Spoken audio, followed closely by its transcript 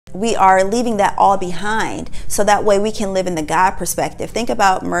we are leaving that all behind, so that way we can live in the God perspective. Think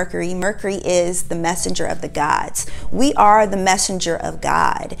about Mercury. Mercury is the messenger of the gods. We are the messenger of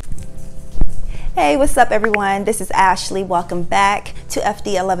God. Hey, what's up everyone? This is Ashley. Welcome back to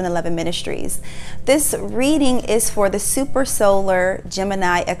FD 1111 Ministries. This reading is for the super solar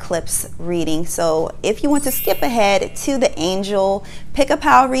Gemini eclipse reading. So if you want to skip ahead to the angel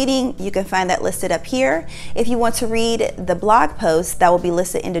pick-a-pal reading, you can find that listed up here. If you want to read the blog post, that will be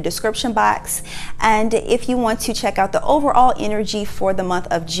listed in the description box. And if you want to check out the overall energy for the month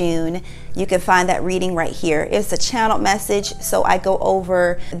of June, you can find that reading right here. It's a channeled message, so I go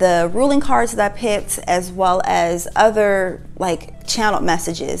over the ruling cards that I picked as well as other like channeled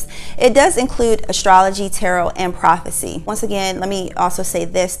messages. It does include astrology, tarot, and prophecy. Once again, let me also say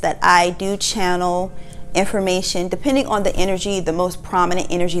this, that I do channel information depending on the energy, the most prominent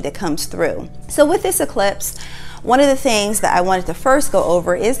energy that comes through. So with this eclipse, one of the things that I wanted to first go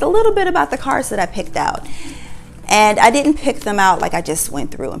over is a little bit about the cards that I picked out. And I didn't pick them out like I just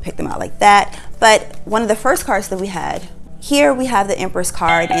went through and picked them out like that. But one of the first cards that we had, here we have the Empress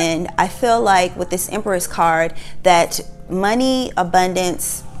card. And I feel like with this Empress card that money,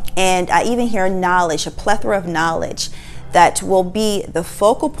 abundance, and I even hear knowledge, a plethora of knowledge that will be the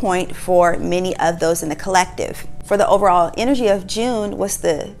focal point for many of those in the collective. For the overall energy of June was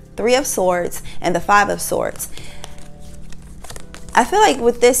the Three of Swords and the Five of Swords. I feel like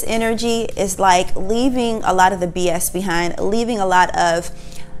with this energy is like leaving a lot of the BS behind, leaving a lot of,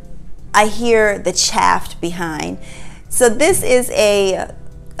 I hear the chaff behind. So this is a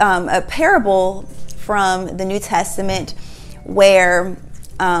parable from the New Testament where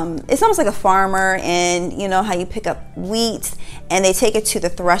it's almost like a farmer, and you know how you pick up wheat and they take it to the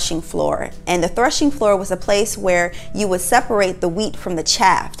threshing floor. And the threshing floor was a place where you would separate the wheat from the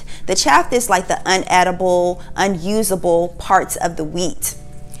chaff. The chaff is like the unedible, unusable parts of the wheat.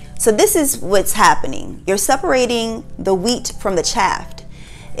 So this is what's happening. You're separating the wheat from the chaff.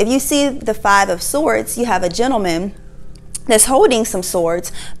 If you see the Five of Swords, you have a gentleman that's holding some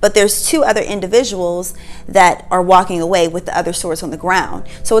swords, but there's two other individuals that are walking away with the other swords on the ground.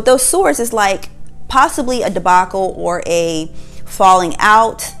 So with those swords, it's like possibly a debacle or a falling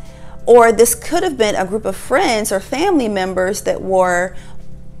out, or this could have been a group of friends or family members that were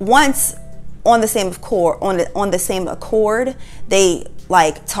once on the same accord. On the same accord, they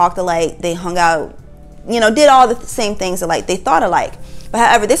like talked alike, they hung out, you know, did all the same things alike, they thought alike. But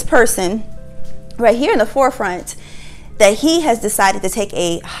however, this person right here in the forefront, that he has decided to take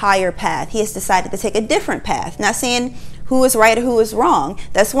a higher path. He has decided to take a different path. Not saying who is right or who is wrong.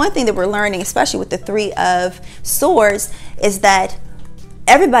 That's one thing that we're learning, especially with the Three of Swords, is that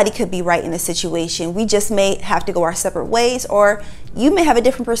everybody could be right in the situation. We just may have to go our separate ways, or you may have a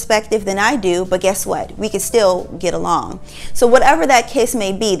different perspective than I do, but guess what? We can still get along. So whatever that case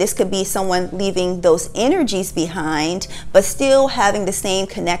may be, this could be someone leaving those energies behind, but still having the same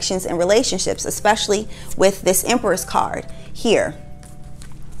connections and relationships, especially with this Empress card here.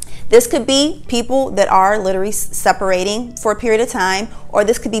 This could be people that are literally separating for a period of time, or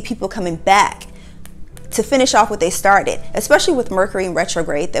this could be people coming back to finish off what they started, especially with Mercury in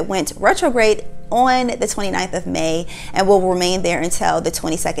retrograde that went retrograde on the 29th of May and will remain there until the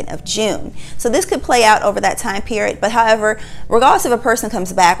 22nd of June. So this could play out over that time period. But however, regardless if a person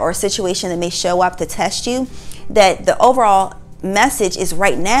comes back or a situation that may show up to test you, that the overall message is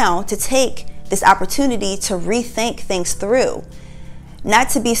right now to take this opportunity to rethink things through. Not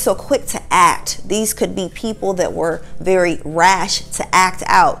to be so quick to act. These could be people that were very rash to act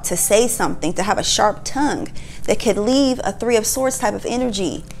out, to say something, to have a sharp tongue that could leave a Three of Swords type of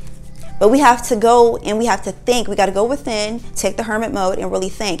energy. But we have to go and we have to think. We got to go within, take the hermit mode and really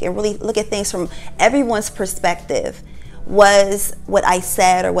think and really look at things from everyone's perspective. Was what I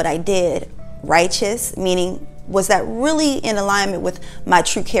said or what I did righteous? Meaning, was that really in alignment with my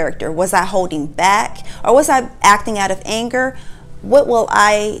true character? Was I holding back, or was I acting out of anger? What will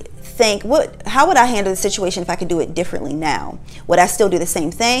I think? How would I handle the situation if I could do it differently now? Would I still do the same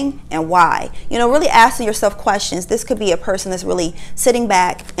thing, and why? You know, really asking yourself questions. This could be a person that's really sitting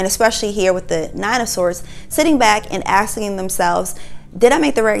back, and especially here with the Nine of Swords, sitting back and asking themselves, did I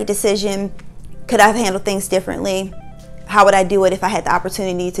make the right decision? Could I have handled things differently? How would I do it if I had the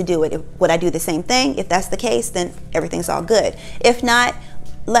opportunity to do it? Would I do the same thing? If that's the case, then everything's all good. If not,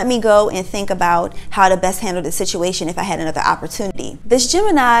 let me go and think about how to best handle the situation if I had another opportunity. This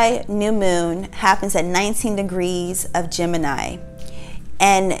Gemini new moon happens at 19 degrees of Gemini.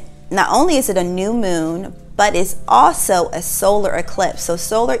 And not only is it a new moon, but it's also a solar eclipse. So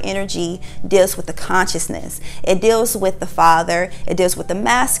solar energy deals with the consciousness. It deals with the father, it deals with the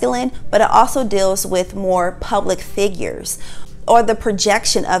masculine, but it also deals with more public figures, or the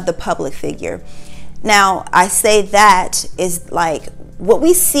projection of the public figure. Now, I say that is like what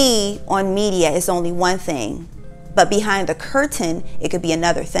we see on media is only one thing, but behind the curtain, it could be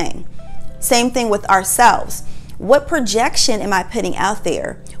another thing. Same thing with ourselves. What projection am I putting out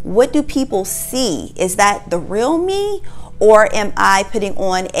there? What do people see? Is that the real me? Or am I putting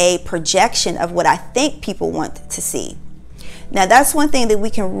on a projection of what I think people want to see? Now, that's one thing that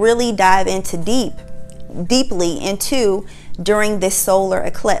we can really dive into deeply into during this solar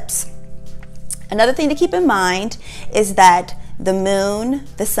eclipse. Another thing to keep in mind is that the moon,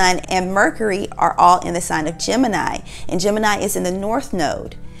 the sun, and Mercury are all in the sign of Gemini, and Gemini is in the north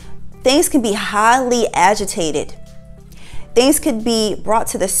node. Things can be highly agitated. Things could be brought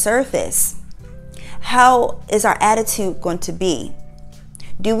to the surface. How is our attitude going to be?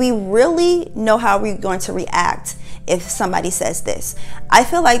 Do we really know how we're going to react if somebody says this? I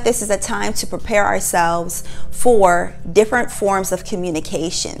feel like this is a time to prepare ourselves for different forms of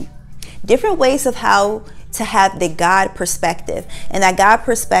communication, different ways of how to have the God perspective. And that God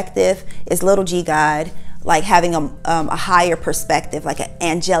perspective is little g God, like having a higher perspective, like an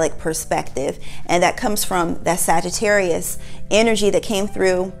angelic perspective. And that comes from that Sagittarius energy that came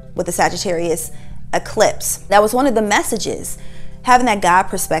through with the Sagittarius eclipse. That was one of the messages, having that God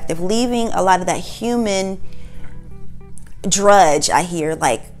perspective, leaving a lot of that human drudge. I hear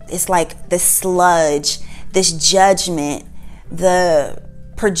like it's like this sludge, this judgment, the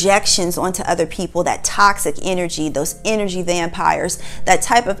projections onto other people, that toxic energy, those energy vampires, that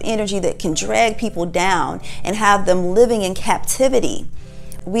type of energy that can drag people down and have them living in captivity.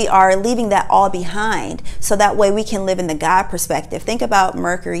 We are leaving that all behind so that way we can live in the God perspective. Think about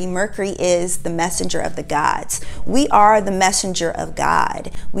Mercury. Mercury is the messenger of the gods. We are the messenger of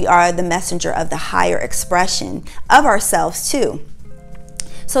God. We are the messenger of the higher expression of ourselves too.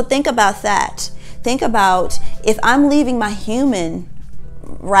 So think about that. Think about if I'm leaving my human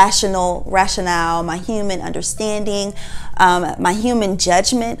rationale, my human understanding, my human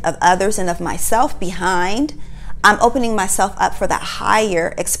judgment of others and of myself behind, I'm opening myself up for that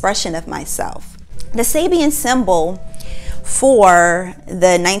higher expression of myself. The Sabian symbol for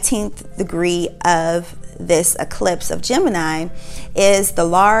the 19th degree of this eclipse of Gemini is the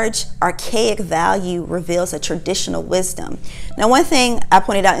large archaic value reveals a traditional wisdom. Now, one thing I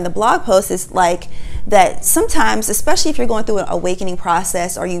pointed out in the blog post is like that sometimes, especially if you're going through an awakening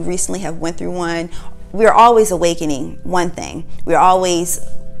process or you recently have went through one, we're always awakening one thing. We're always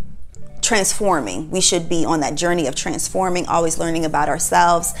transforming. We should be on that journey of transforming, always learning about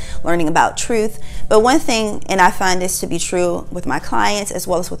ourselves, learning about truth. But one thing, and I find this to be true with my clients as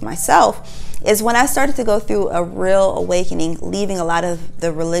well as with myself, is when I started to go through a real awakening, leaving a lot of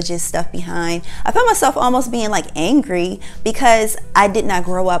the religious stuff behind, I found myself almost being like angry because I did not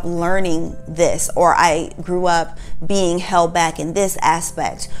grow up learning this, or I grew up being held back in this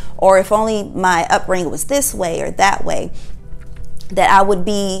aspect, or if only my upbringing was this way or that way, that I would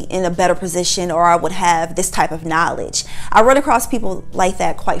be in a better position or I would have this type of knowledge. I run across people like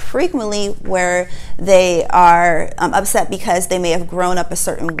that quite frequently where they are upset because they may have grown up a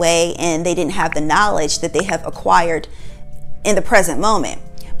certain way and they didn't have the knowledge that they have acquired in the present moment.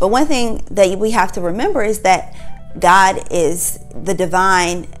 But one thing that we have to remember is that God is the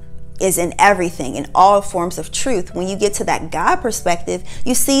divine, is in everything, in all forms of truth. When you get to that God perspective,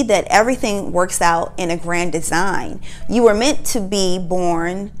 you see that everything works out in a grand design. You were meant to be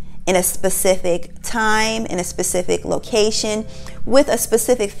born in a specific time, in a specific location, with a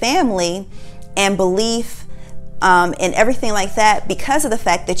specific family and belief, and everything like that, because of the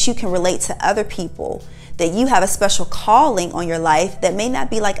fact that you can relate to other people, that you have a special calling on your life that may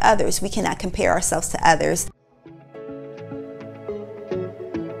not be like others. We cannot compare ourselves to others.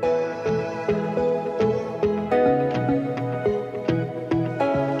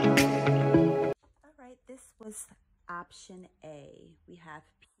 This was option A. We have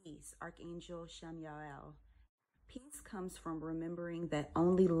peace, Archangel Shamiel. Peace comes from remembering that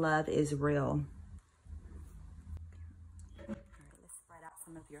only love is real. All right, let's spread out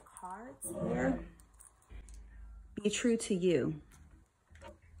some of your cards here. Be true to you.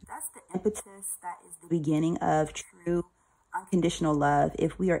 That's the impetus. That is the beginning of true unconditional love.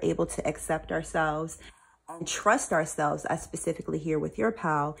 If we are able to accept ourselves and trust ourselves, I specifically here with your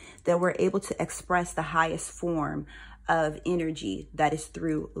pal, that we're able to express the highest form of energy that is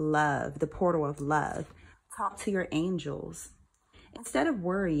through love, the portal of love. Talk to your angels. Instead of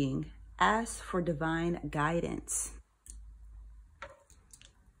worrying, ask for divine guidance.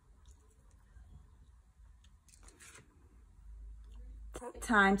 Take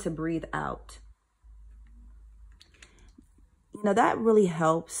time to breathe out. you know, that really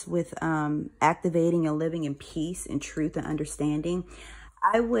helps with activating and living in peace and truth and understanding.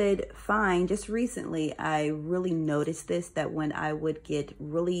 I would find just recently, I really noticed this, that when I would get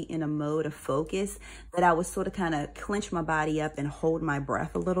really in a mode of focus, that I would sort of kind of clench my body up and hold my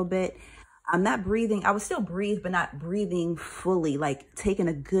breath a little bit. I'm not breathing. I would still breathe, but not breathing fully, like taking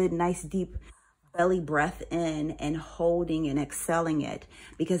a good, nice, deep belly breath in and holding and exhaling it,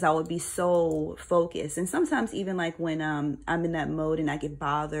 because I would be so focused. And sometimes even like when I'm in that mode and I get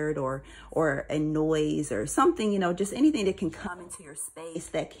bothered or a noise or something, you know, just anything that can come into your space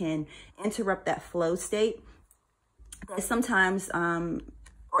that can interrupt that flow state, that sometimes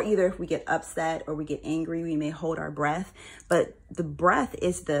or either if we get upset or we get angry, we may hold our breath. But the breath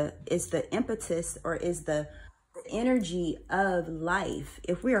is the impetus, or is the energy of life.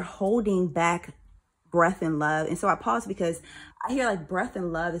 If we are holding back breath and love, and so I pause because I hear like breath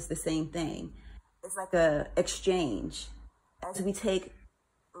and love is the same thing. It's like a exchange. As we take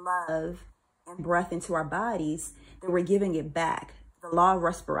love and breath into our bodies, then we're giving it back. The law of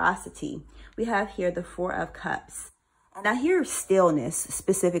reciprocity. We have here the Four of Cups. And I hear stillness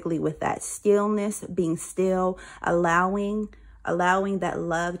specifically with that. Stillness, being still, allowing that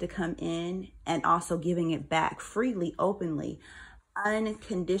love to come in, and also giving it back freely, openly.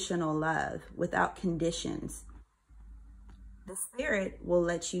 Unconditional love without conditions. The spirit will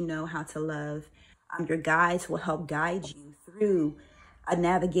let you know how to love. Your guides will help guide you through a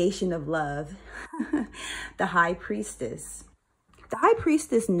navigation of love. The High Priestess. The High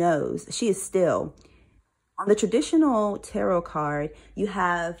Priestess knows. She is still. On the traditional tarot card, you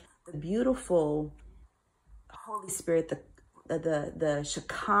have the beautiful Holy Spirit, the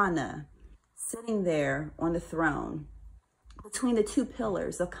Shekinah, sitting there on the throne between the two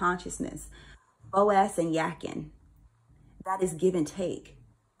pillars of consciousness, Boaz and Yakin. That is give and take.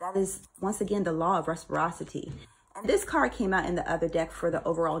 That is, once again, the law of reciprocity. And this card came out in the other deck for the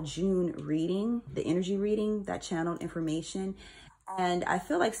overall June reading, the energy reading, that channeled information. And I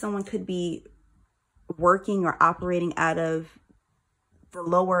feel like someone could be working or operating out of the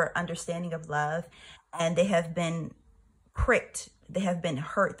lower understanding of love, and they have been pricked, they have been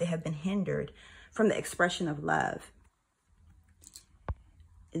hurt, they have been hindered from the expression of love.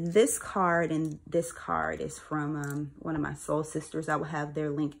 This card and this card is from one of my soul sisters. I will have their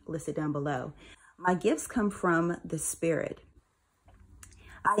link listed down below. My gifts come from the spirit.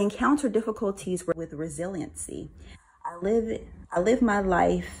 I encounter difficulties with resiliency. I live my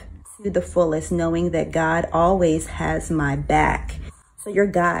life to the fullest, knowing that God always has my back. So your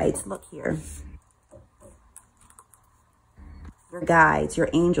guides, look here. Your guides, your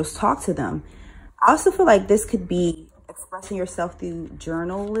angels, talk to them. I also feel like this could be expressing yourself through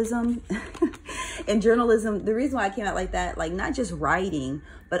journalism. And journalism, the reason why I came out like that, like not just writing,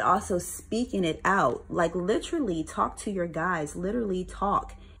 but also speaking it out. Like literally talk to your guides, literally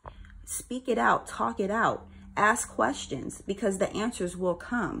talk. Speak it out, talk it out. Ask questions, because the answers will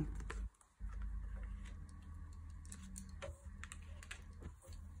come.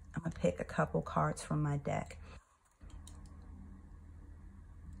 I'm going to pick a couple cards from my deck.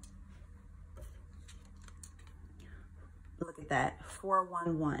 Look at that.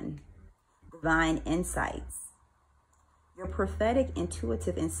 411. Divine insights. Your prophetic,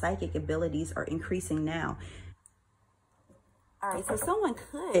 intuitive, and psychic abilities are increasing now. All right, so someone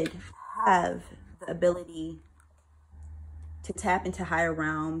could have the ability to tap into higher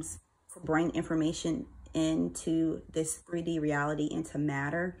realms, to bring information into this 3D reality, into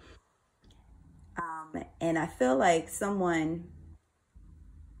matter. And I feel like someone,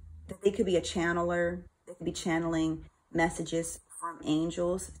 that they could be a channeler, they could be channeling messages from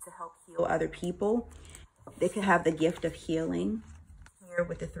angels to help heal other people. They could have the gift of healing. Here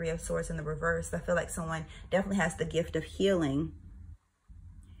with the Three of Swords in the reverse, I feel like someone definitely has the gift of healing.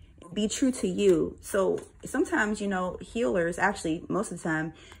 Be true to you. So sometimes, you know, healers, actually most of the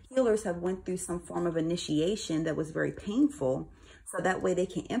time, healers have went through some form of initiation that was very painful. So that way they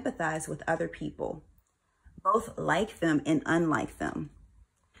can empathize with other people, both like them and unlike them.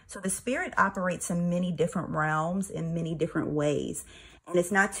 So the spirit operates in many different realms, in many different ways. And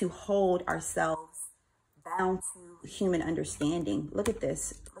it's not to hold ourselves bound to human understanding. Look at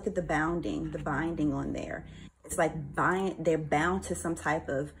this. Look at the binding on there. It's like they're bound to some type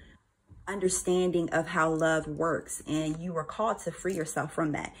of understanding of how love works, and you are called to free yourself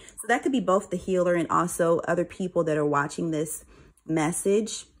from that. So that could be both the healer and also other people that are watching this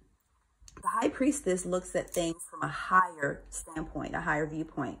message. The High Priestess looks at things from a higher standpoint, a higher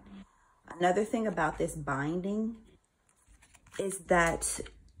viewpoint. Another thing about this binding is that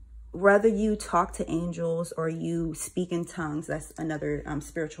whether you talk to angels or you speak in tongues, that's another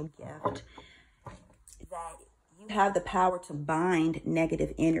spiritual gift, that you have the power to bind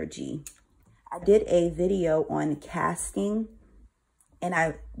negative energy. I did a video on casting, and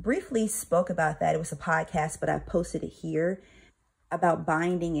I briefly spoke about that. It was a podcast, but I posted it here about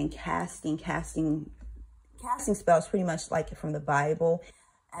binding and casting. Casting spells pretty much like from the Bible.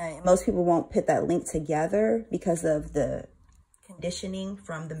 Most people won't put that link together because of the conditioning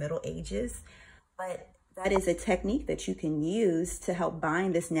from the Middle Ages, but that is a technique that you can use to help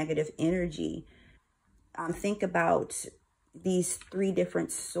bind this negative energy. Think about these 3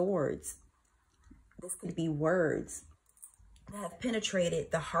 different swords. This could be words that have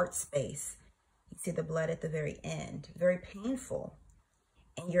penetrated the heart space. You see the blood at the very end, very painful.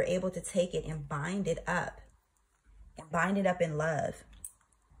 And you're able to take it and bind it up in love.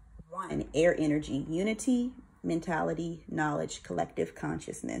 1, air energy, unity, mentality, knowledge, collective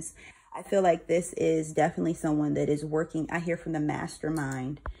consciousness. I feel like this is definitely someone that is working. I hear from the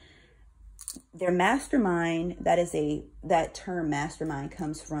mastermind. Their mastermind, that term mastermind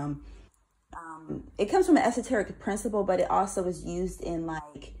comes from, it comes from an esoteric principle, but it also is used in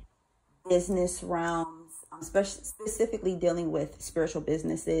like business realms, specifically dealing with spiritual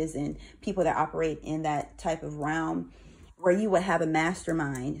businesses and people that operate in that type of realm, where you would have a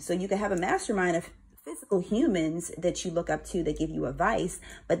mastermind. So you could have a mastermind of physical humans that you look up to that give you advice,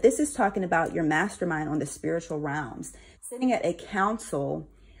 but this is talking about your mastermind on the spiritual realms, sitting at a council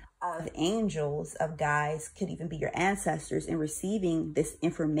of angels, of guides, could even be your ancestors, and receiving this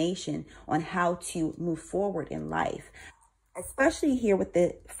information on how to move forward in life, especially here with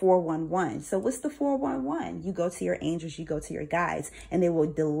the 411. So what's the 411? You go to your angels, you go to your guides, and they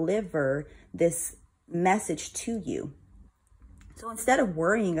will deliver this message to you. So instead of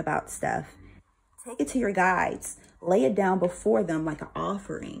worrying about stuff, take it to your guides, lay it down before them like an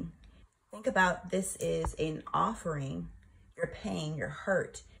offering. Think about this is an offering. You're paying, you're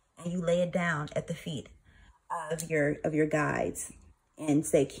hurt, and you lay it down at the feet of your guides and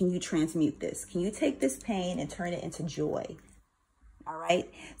say, can you transmute this? Can you take this pain and turn it into joy? All right.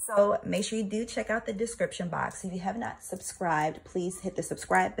 So make sure you do check out the description box. If you have not subscribed, please hit the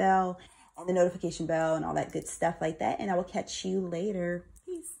subscribe bell and the notification bell and all that good stuff like that. And I will catch you later.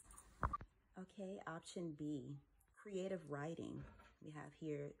 Peace. Okay. Option B, creative writing. We have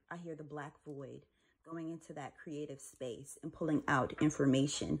here, I hear the black void, going into that creative space and pulling out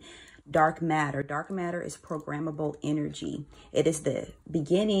information. Dark matter. Dark matter is programmable energy. It is the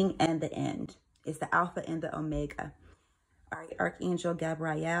beginning and the end. It's the alpha and the omega. All right, Archangel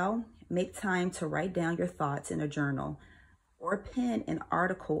Gabriel, make time to write down your thoughts in a journal or pen an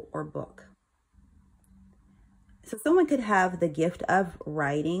article or book. So someone could have the gift of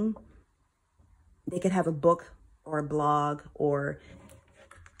writing. They could have a book or a blog or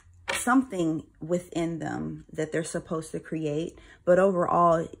something within them that they're supposed to create. But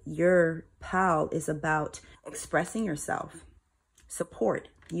overall, your POW is about expressing yourself. Support.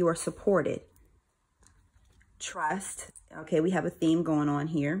 You are supported. Trust. Okay, we have a theme going on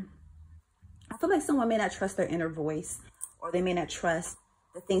here. I feel like someone may not trust their inner voice, or they may not trust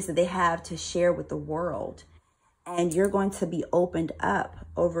the things that they have to share with the world. And you're going to be opened up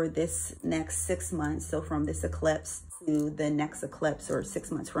over this next 6 months. So from this eclipse to the next eclipse, or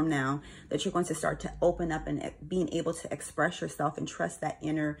 6 months from now, that you're going to start to open up and being able to express yourself and trust that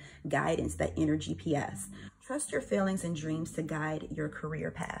inner guidance, that inner GPS. Trust your feelings and dreams to guide your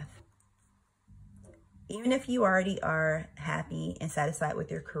career path. Even if you already are happy and satisfied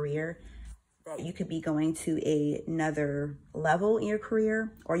with your career, that you could be going to another level in your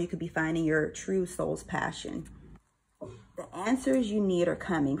career, or you could be finding your true soul's passion. The answers you need are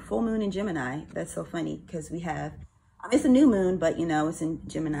coming. Full moon in Gemini. That's so funny because we have, it's a new moon, but you know, it's in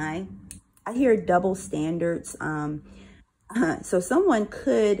Gemini. I hear double standards. So someone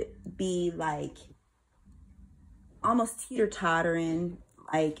could be like almost teeter-tottering,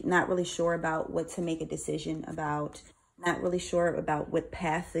 like not really sure about what to make a decision about, not really sure about what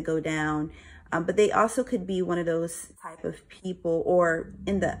path to go down. But they also could be one of those type of people, or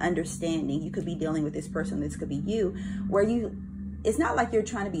in the understanding, you could be dealing with this person, this could be you, where it's not like you're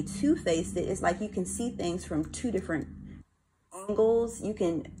trying to be two-faced. It's like you can see things from 2 different angles. You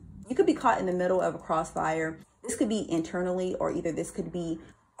could be caught in the middle of a crossfire. This could be internally, or either this could be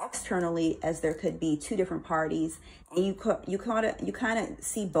externally, as there could be 2 different parties, and you kind of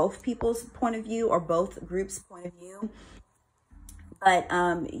see both people's point of view, or both groups' point of view. But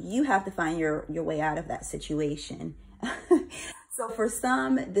you have to find your way out of that situation. So for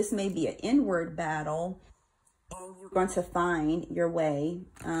some, this may be an inward battle, and you're going to find your way.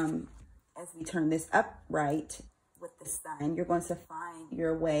 As we turn this upright with the sun, you're going to find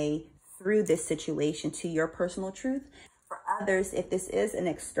your way through this situation to your personal truth. For others, if this is an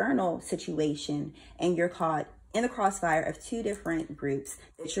external situation and you're caught in the crossfire of two different groups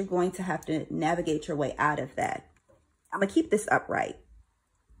that you're going to have to navigate your way out of that. I'm going to keep this upright.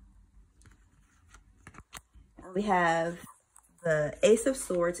 And we have the Ace of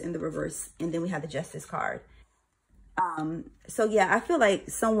Swords in the reverse, and then we have the Justice card. So yeah, I feel like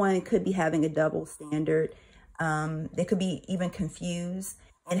someone could be having a double standard. They could be even confused,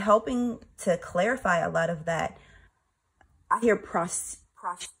 and helping to clarify a lot of that. I hear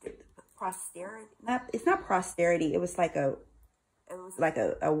posterity. It's not posterity. It was like a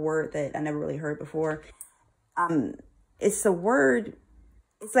word that I never really heard before. It's a word.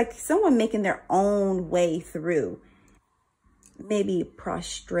 It's like someone making their own way through. Maybe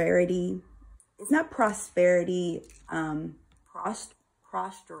prosperity. It's not prosperity.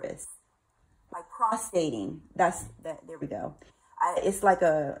 Prosperous. Like prostrating. That's that. There we go. It's like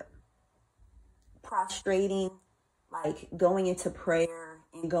a prostrating, like going into prayer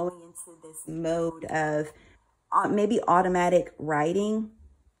and going into this mode of maybe automatic writing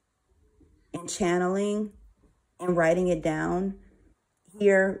and channeling and writing it down.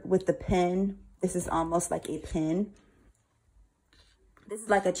 Here with the pen, this is almost like a pen. This is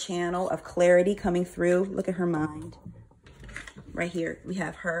like a channel of clarity coming through. Look at her mind. Right here, we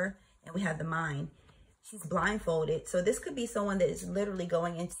have her and we have the mind. She's blindfolded. So this could be someone that is literally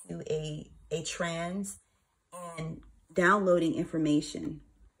going into a trance and downloading information.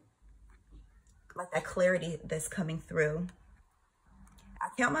 Like that clarity that's coming through. I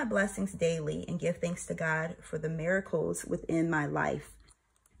count my blessings daily and give thanks to God for the miracles within my life.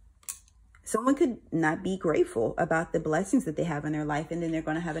 Someone could not be grateful about the blessings that they have in their life, and then they're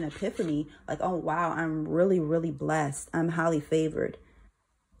going to have an epiphany like, oh, wow, I'm really, really blessed. I'm highly favored.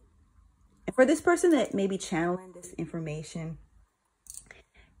 And for this person that may be channeling this information,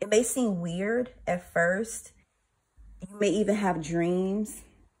 it may seem weird at first. You may even have dreams.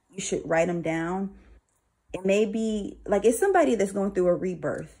 You should write them down. It may be like it's somebody that's going through a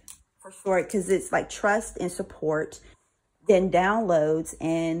rebirth for sure, because it's like trust and support, then downloads,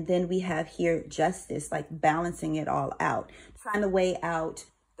 and then we have here justice, like balancing it all out, trying to weigh out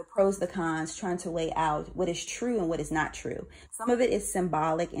the pros, the cons, trying to weigh out what is true and what is not true. Some of it is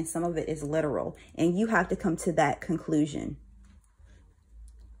symbolic and some of it is literal, and you have to come to that conclusion.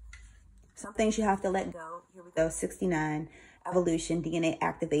 Some things you have to let go. Here we go. 69. Evolution, DNA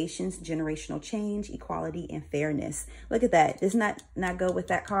activations, generational change, equality, and fairness. Look at that. Does not go with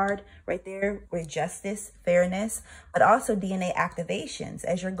that card right there with justice, fairness, but also DNA activations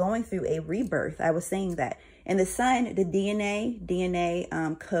as you're going through a rebirth. I was saying that. And the sun, the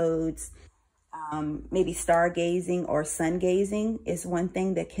DNA codes, maybe stargazing or sun gazing is one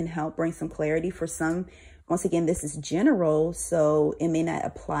thing that can help bring some clarity for some. Once again, this is general, so it may not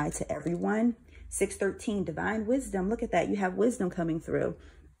apply to everyone. 613, divine wisdom. Look at that. You have wisdom coming through.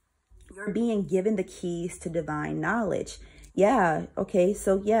 You're being given the keys to divine knowledge. Yeah. Okay.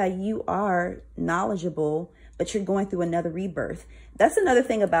 So yeah, you are knowledgeable, but you're going through another rebirth. That's another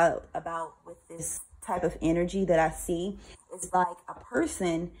thing about with this type of energy that I see is like a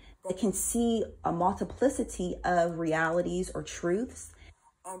person that can see a multiplicity of realities or truths,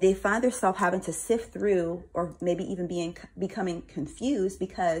 and they find themselves having to sift through, or maybe even becoming confused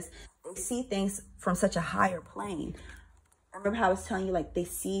because they see things from such a higher plane. I remember how I was telling you, like they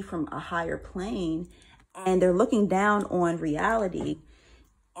see from a higher plane and they're looking down on reality,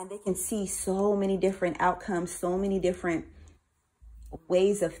 and they can see so many different outcomes, so many different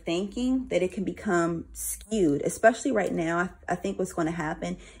ways of thinking that it can become skewed, especially right now. I think what's going to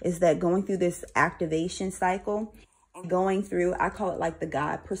happen is that going through this activation cycle and going through, I call it like the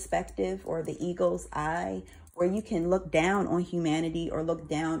God perspective or the eagle's eye, where you can look down on humanity or look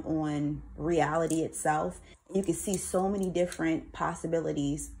down on reality itself. You can see so many different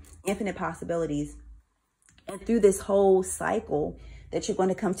possibilities, infinite possibilities. And through this whole cycle that you're going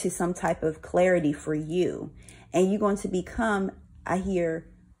to come to some type of clarity for you. And you're going to become, I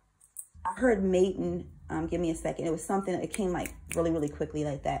heard maiden, give me a second. It was something that came like really, really quickly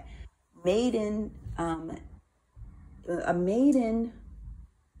like that. Maiden, a maiden,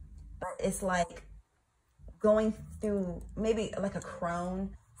 but it's like going through maybe like a crone,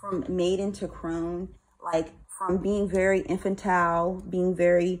 from maiden to crone, like from being very infantile, being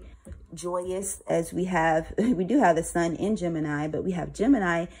very joyous, as we do have the sun in Gemini, but we have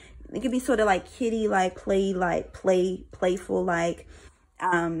Gemini. It could be sort of like kitty, like playful, like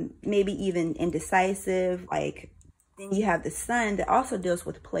maybe even indecisive. Like then you have the sun that also deals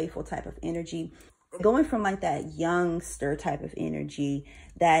with playful type of energy. Going from like that youngster type of energy,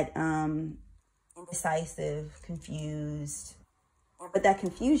 that indecisive, confused, but that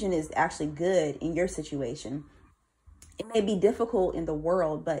confusion is actually good in your situation. It may be difficult in the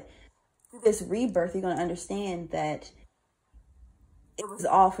world, but through with this rebirth, you're going to understand that it was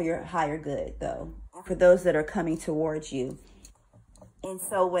all for your higher good, though, and for those that are coming towards you. And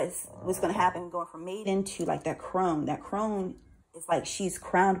so what's going to happen going from maiden to like that crone is like she's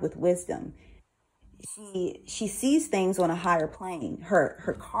crowned with wisdom. She sees things on a higher plane.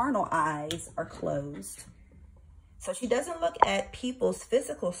 Her carnal eyes are closed. So she doesn't look at people's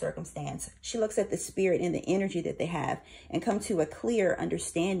physical circumstance. She looks at the spirit and the energy that they have and come to a clear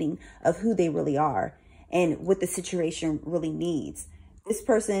understanding of who they really are and what the situation really needs. This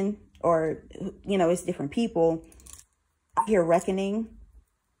person, or, you know, it's different people. I hear reckoning,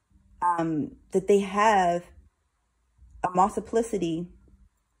 that they have a multiplicity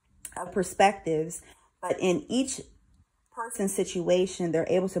of perspectives, but in each person's situation, they're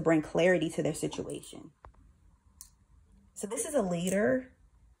able to bring clarity to their situation. So this is a leader.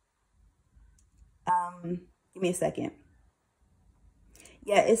 Give me a second.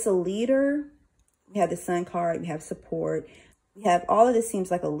 Yeah, it's a leader. We have the Sun card. We have support. We have all of this seems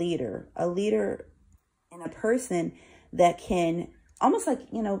like a leader and a person that can almost like,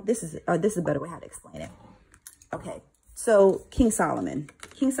 you know, this is a better way how to explain it. Okay. So King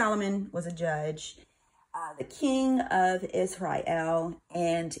Solomon was a judge, the king of Israel,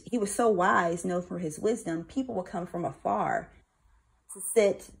 and he was so wise, known for his wisdom. People would come from afar to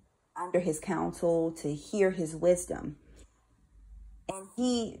sit under his counsel, to hear his wisdom. And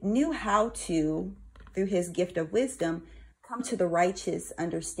he knew how to, through his gift of wisdom, come to the righteous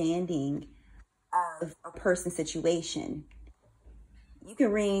understanding of a person's situation. You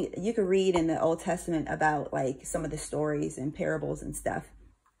can read in the Old Testament about like some of the stories and parables and stuff.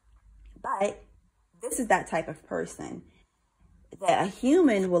 But this is that type of person that a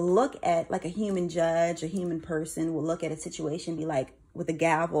human will look at, like a human judge, a human person will look at a situation, be like with a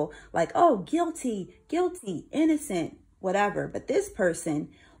gavel, like, oh, guilty, innocent, whatever. But this person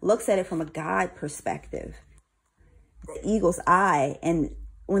looks at it from a God perspective, the eagle's eye. And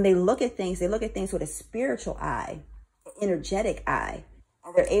when they look at things with a spiritual eye, an energetic eye,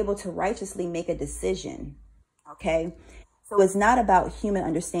 and they're able to righteously make a decision. Okay. So it's not about human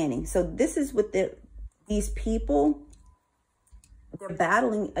understanding. So this is what these people, they're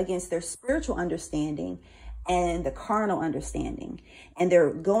battling against their spiritual understanding and the carnal understanding. And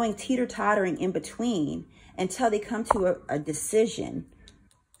they're going teeter-tottering in between until they come to a decision.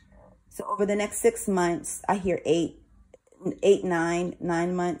 So over the next 6 months, I hear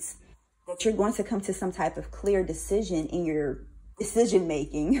 9 months, that you're going to come to some type of clear decision in your decision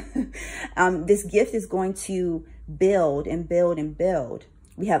making. This gift is going to build and build and build.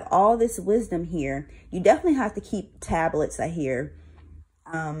 We have all this wisdom here. You definitely have to keep tablets, I hear.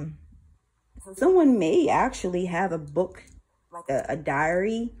 So someone may actually have a book, like a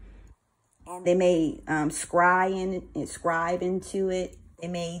diary, and they may scribe into it. They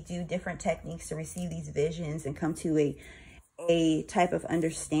may do different techniques to receive these visions and come to a type of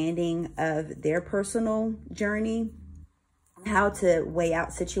understanding of their personal journey, how to weigh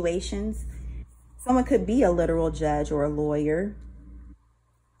out situations. Someone could be a literal judge or a lawyer,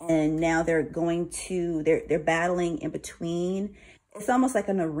 and now they're battling in between. It's almost like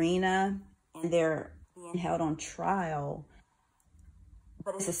an arena, and they're being held on trial,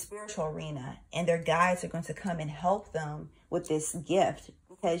 but it's a spiritual arena, and their guides are going to come and help them with this gift.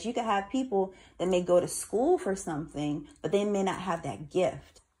 Because you could have people that may go to school for something, but they may not have that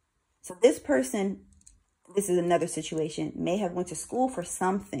gift. So this person, this is another situation, may have went to school for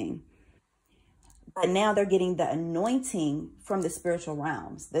something, but now they're getting the anointing from the spiritual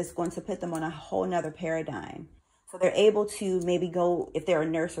realms. That's going to put them on a whole nother paradigm. So they're able to maybe go, if they're a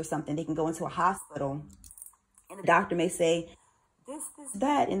nurse or something, they can go into a hospital and the doctor may say, this,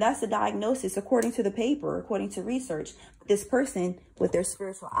 that, and that's the diagnosis according to the paper, according to research. But this person with their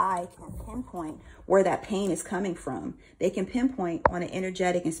spiritual eye can pinpoint where that pain is coming from. They can pinpoint on an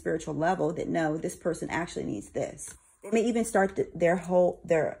energetic and spiritual level that, no, this person actually needs this. They may even start their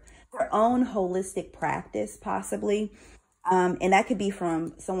own holistic practice, possibly. And that could be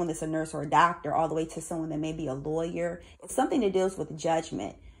from someone that's a nurse or a doctor all the way to someone that may be a lawyer. It's something that deals with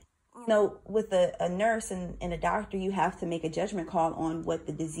judgment. You know, with a nurse and a doctor, you have to make a judgment call on what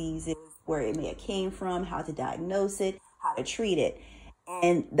the disease is, where it may have came from, how to diagnose it, how to treat it.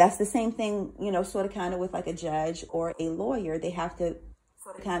 And that's the same thing, you know, sort of kind of with like a judge or a lawyer. They have to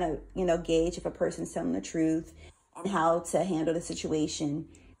sort of kind of, you know, gauge if a person's telling the truth and how to handle the situation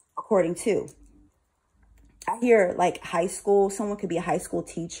according to. I hear like high school, someone could be a high school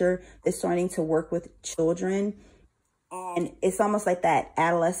teacher that's starting to work with children. And it's almost like that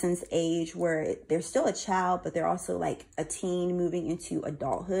adolescence age where they're still a child, but they're also like a teen moving into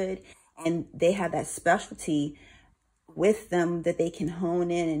adulthood. And they have that specialty with them that they can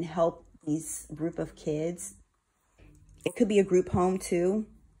hone in and help these group of kids. It could be a group home too.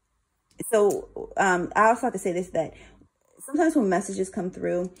 So I also have to say this, that sometimes when messages come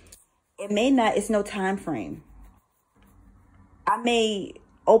through, it's no time frame. I may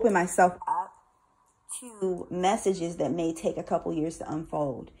open myself up to messages that may take a couple years to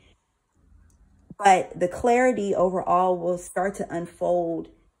unfold. But the clarity overall will start to unfold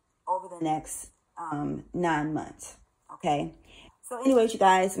over the next 9 months. Okay. So anyways, you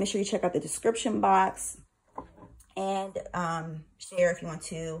guys, make sure you check out the description box and share if you want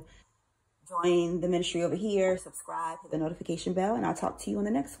to join the ministry over here. Subscribe, hit the notification bell, and I'll talk to you on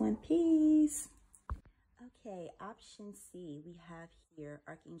the next one. Peace. Okay, option C, we have here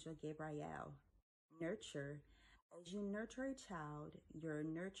Archangel Gabriel. Nurture. As you nurture a child,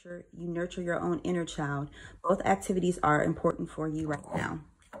 you nurture your own inner child. Both activities are important for you right now.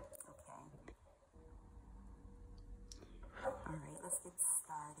 Okay. All right, let's get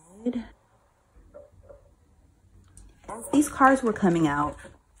started. As these cards were coming out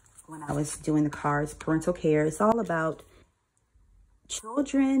when I was doing the cards, parental care, it's all about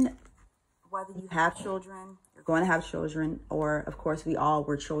children, whether you have children, you're going to have children, or of course we all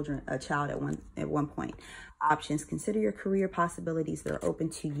were a child at one point. Options. Consider your career possibilities that are open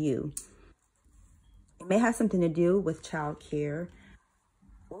to you. It may have something to do with child care,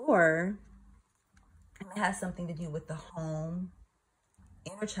 or it may have something to do with the home,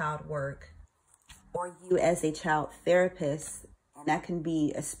 inner child work, or you as a child therapist. And that can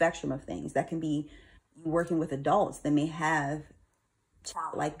be a spectrum of things. That can be you working with adults that may have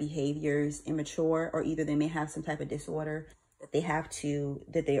childlike behaviors, immature, or either they may have some type of disorder that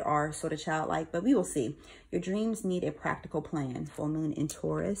they are sort of childlike, but we will see. Your dreams need a practical plan. Full moon in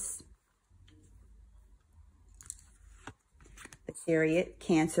Taurus. The Chariot,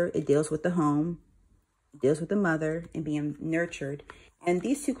 Cancer, it deals with the home, it deals with the mother and being nurtured. And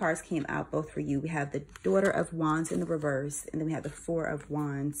these two cards came out both for you. We have the Daughter of Wands in the reverse, and then we have the Four of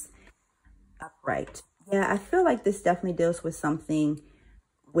Wands upright. Yeah, I feel like this definitely deals with something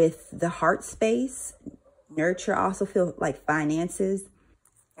with the heart space. Nurture, I also feel like finances,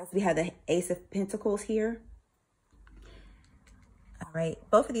 as we have the Ace of Pentacles here. All right,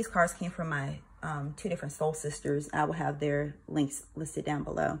 both of these cards came from my two different soul sisters. I will have their links listed down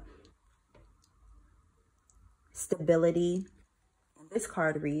below. Stability. And this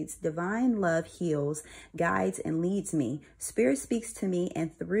card reads, divine love heals, guides, and leads me. Spirit speaks to me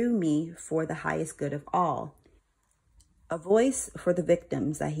and through me for the highest good of all. A voice for the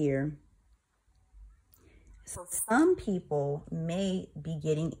victims, I hear. So some people may be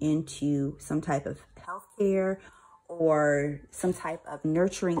getting into some type of healthcare or some type of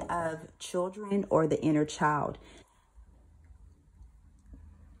nurturing of children or the inner child.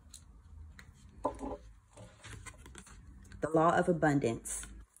 The law of abundance.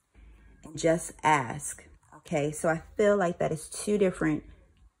 And just ask. Okay, so I feel like that is two different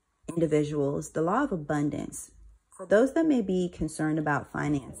individuals. The law of abundance. For those that may be concerned about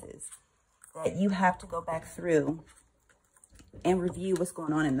finances, that you have to go back through and review what's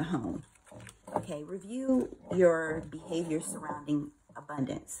going on in the home. Okay, review your behavior surrounding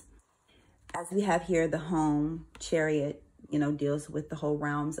abundance. As we have here, the home, Chariot, deals with the whole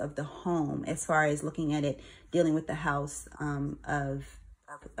realms of the home, as far as looking at it, dealing with the house of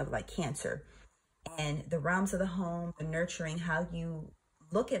like Cancer. And the realms of the home, the nurturing, how you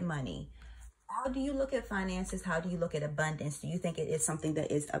look at money. How do you look at finances? How do you look at abundance? Do you think it is something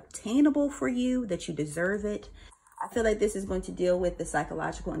that is obtainable for you, that you deserve it? I feel like this is going to deal with the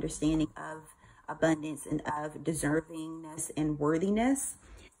psychological understanding of abundance and of deservingness and worthiness,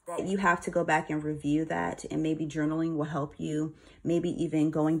 that you have to go back and review that, and maybe journaling will help you. Maybe even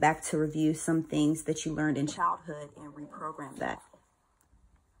going back to review some things that you learned in childhood and reprogram that.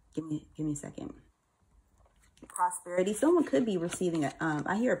 Give me a second. Prosperity. Someone could be receiving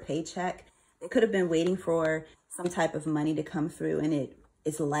I hear a paycheck. They could have been waiting for some type of money to come through and it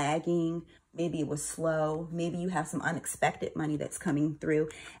is lagging. Maybe it was slow. Maybe you have some unexpected money that's coming through.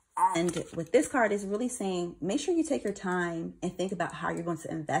 And with this card is really saying, make sure you take your time and think about how you're going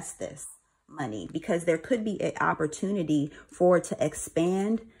to invest this money, because there could be an opportunity for it to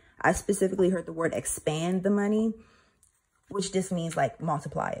expand. I specifically heard the word expand the money, which just means like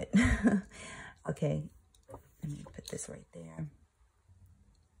multiply it. Okay, let me put this right there.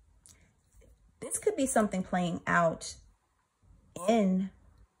 This could be something playing out in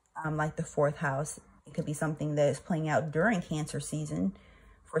like the 4th house. It could be something that is playing out during Cancer season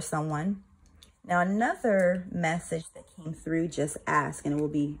for someone. Now, another message that came through, just ask and it will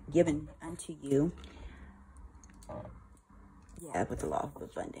be given unto you. Yeah, with the law of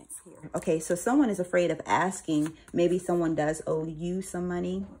abundance here. Okay, so someone is afraid of asking. Maybe someone does owe you some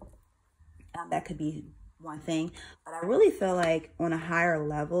money. That could be one thing. But I really feel like on a higher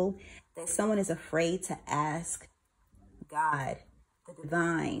level that someone is afraid to ask God, the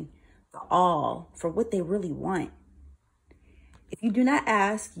divine, the all, for what they really want. If you do not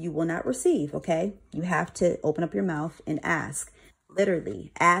ask, you will not receive, okay? You have to open up your mouth and ask.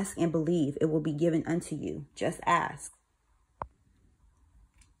 Literally, ask and believe it will be given unto you. Just ask.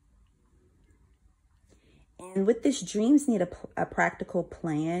 And with this, dreams need a practical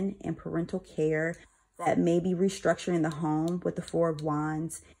plan and parental care. That may be restructuring the home with the Four of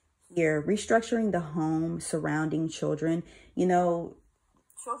Wands here. Restructuring the home surrounding children. You know,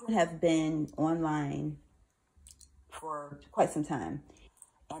 children have been online for quite some time.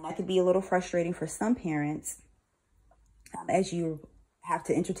 And that could be a little frustrating for some parents as you have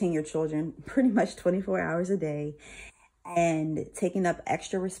to entertain your children pretty much 24 hours a day and taking up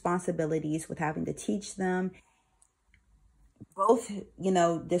extra responsibilities with having to teach them both, you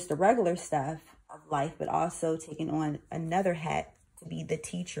know, just the regular stuff of life, but also taking on another hat to be the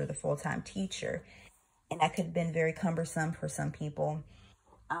teacher, the full-time teacher. And that could have been very cumbersome for some people.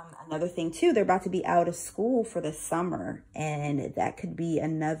 Another thing too, they're about to be out of school for the summer, and that could be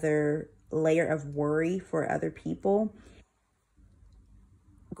another layer of worry for other people.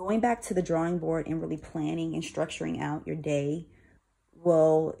 Going back to the drawing board and really planning and structuring out your day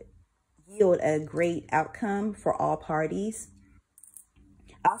will yield a great outcome for all parties.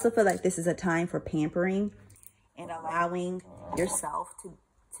 I also feel like this is a time for pampering and allowing yourself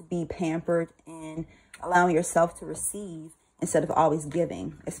to be pampered and allowing yourself to receive instead of always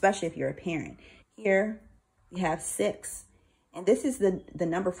giving, especially if you're a parent. Here we have 6, and this is the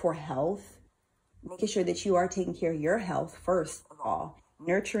number for health, making sure that you are taking care of your health first of all,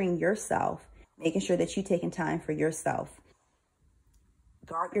 nurturing yourself, making sure that you're taking time for yourself.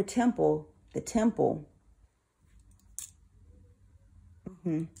 Guard your temple, the temple.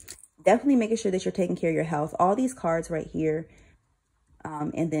 Definitely making sure that you're taking care of your health. All these cards right here,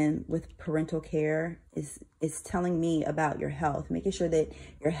 and then with parental care is telling me about your health, making sure that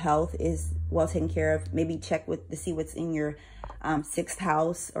your health is well taken care of. Maybe check to see what's in your 6th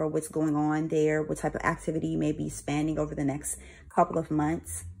house or what's going on there, what type of activity you may be spanning over the next couple of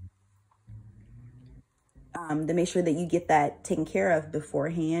months, to make sure that you get that taken care of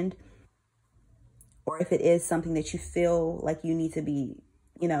beforehand. Or if it is something that you feel like you need to be,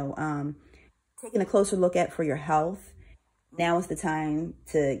 you know, taking a closer look at for your health, now is the time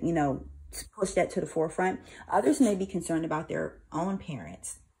to, you know, push that to the forefront. Others may be concerned about their own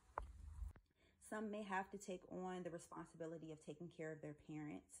parents. Some may have to take on the responsibility of taking care of their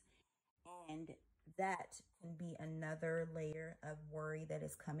parents. And that can be another layer of worry that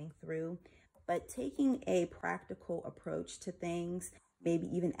is coming through. But taking a practical approach to things, maybe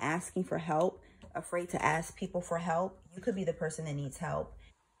even asking for help, afraid to ask people for help. You could be the person that needs help.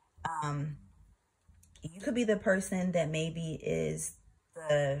 You could be the person that maybe is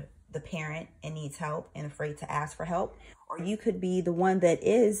the parent and needs help and afraid to ask for help. Or you could be the one that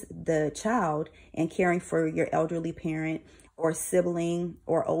is the child and caring for your elderly parent or sibling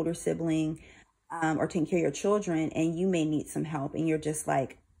or older sibling, or taking care of your children, and you may need some help and you're just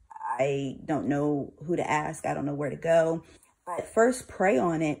like, I don't know who to ask. I don't know where to go. But first pray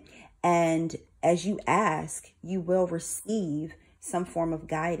on it. And as you ask, you will receive some form of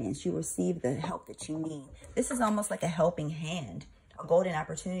guidance. You receive the help that you need. This is almost like a helping hand, a golden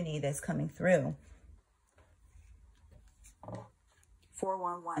opportunity that's coming through.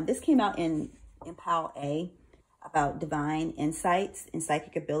 411. This came out in Pile A about divine insights and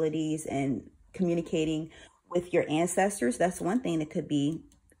psychic abilities and communicating with your ancestors. That's one thing that could be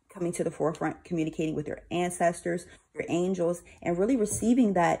coming to the forefront, communicating with your ancestors, your angels, and really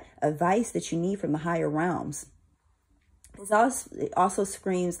receiving that advice that you need from the higher realms. It also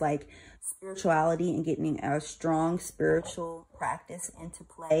screams like spirituality and getting a strong spiritual practice into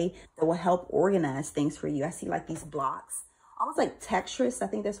play that will help organize things for you. I see like these blocks, almost like Tetris, I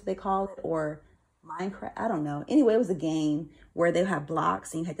think that's what they call it, or Minecraft, I don't know. Anyway, it was a game where they have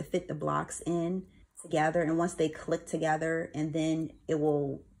blocks and you had to fit the blocks in together, and once they click together, and then it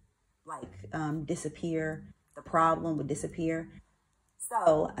will like disappear, the problem would disappear.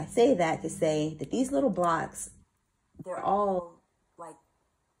 So I say that to say that these little blocks, they're all like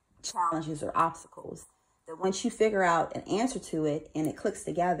challenges or obstacles that once you figure out an answer to it and it clicks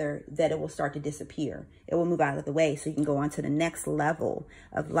together, that it will start to disappear. It will move out of the way so you can go on to the next level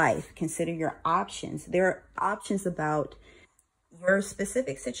of life. Consider your options. There are options about your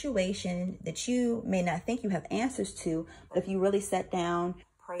specific situation that you may not think you have answers to, but if you really sat down,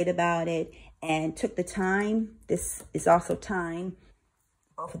 prayed about it, and took the time, this is also time,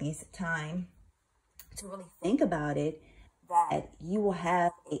 both of these time, to really think about it, that you will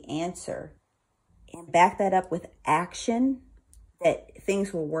have an answer and back that up with action, that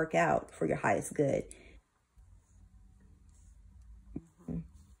things will work out for your highest good.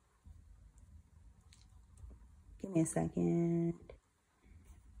 Give me a second.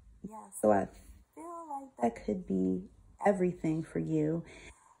 Yeah, so I feel like that could be everything for you.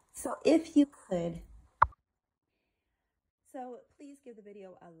 So if you could, so please give the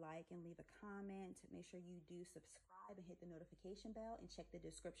video a like and leave a comment. Make sure you do subscribe and hit the notification bell and check the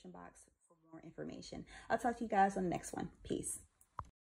description box for more information. I'll talk to you guys on the next one. Peace.